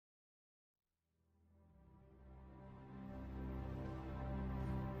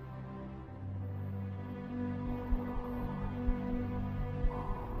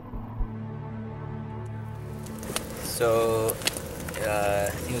So, I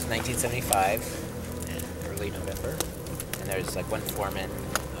think it was 1975, in early November, and there's like one foreman,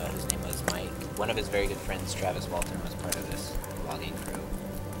 whose name was Mike. One of his very good friends, Travis Walton, was part of this logging crew.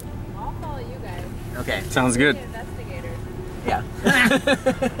 I'll follow you guys. Okay. Sounds good. Investigators. Yeah.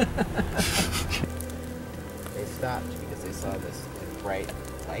 They stopped because they saw this bright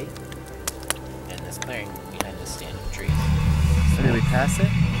light in this clearing behind this stand of trees. So did we pass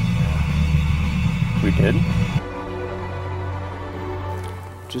it? We did.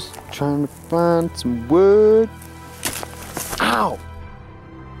 Just trying to find some wood. Ow!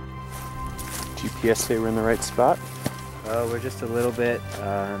 GPS say we're in the right spot? We're just a little bit,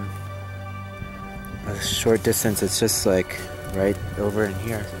 a short distance. It's just like right over in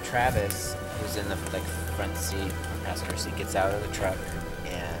here. So Travis, who's in the front seat, passenger seat, gets out of the truck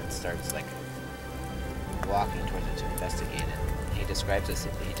and starts like walking towards it to investigate it. He describes this.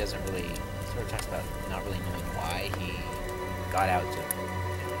 He doesn't really. Sort of talks about not really knowing why he got out to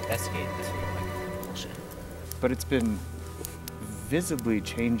investigate this sort of like bullshit. But it's been visibly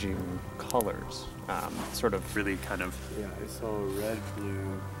changing colors. Sort of really kind of. Yeah, I saw red,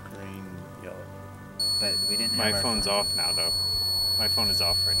 blue, green, yellow. But we didn't have My our phone's phone. off now, though. My phone is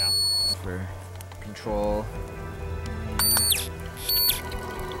off right now. For control.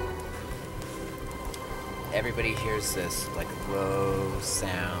 Everybody hears this like low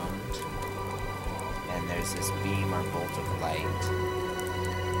sound, and there's this beam or bolt of light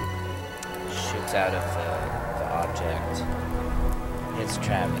shoots out of the object, hits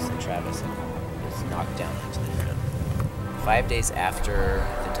Travis, and Travis is knocked down into the ground. 5 days after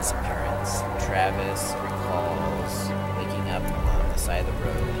the disappearance, Travis recalls waking up on the side of the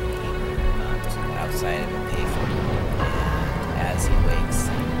road, outside of a payphone, and as he wakes,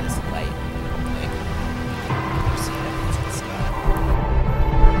 seeing this light, like, you see it up into the sky.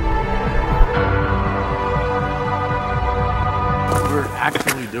 We're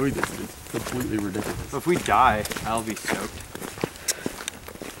actually doing this. It's completely ridiculous. If we die, I'll be stoked.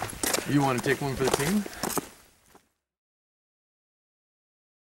 You want to take one for the team?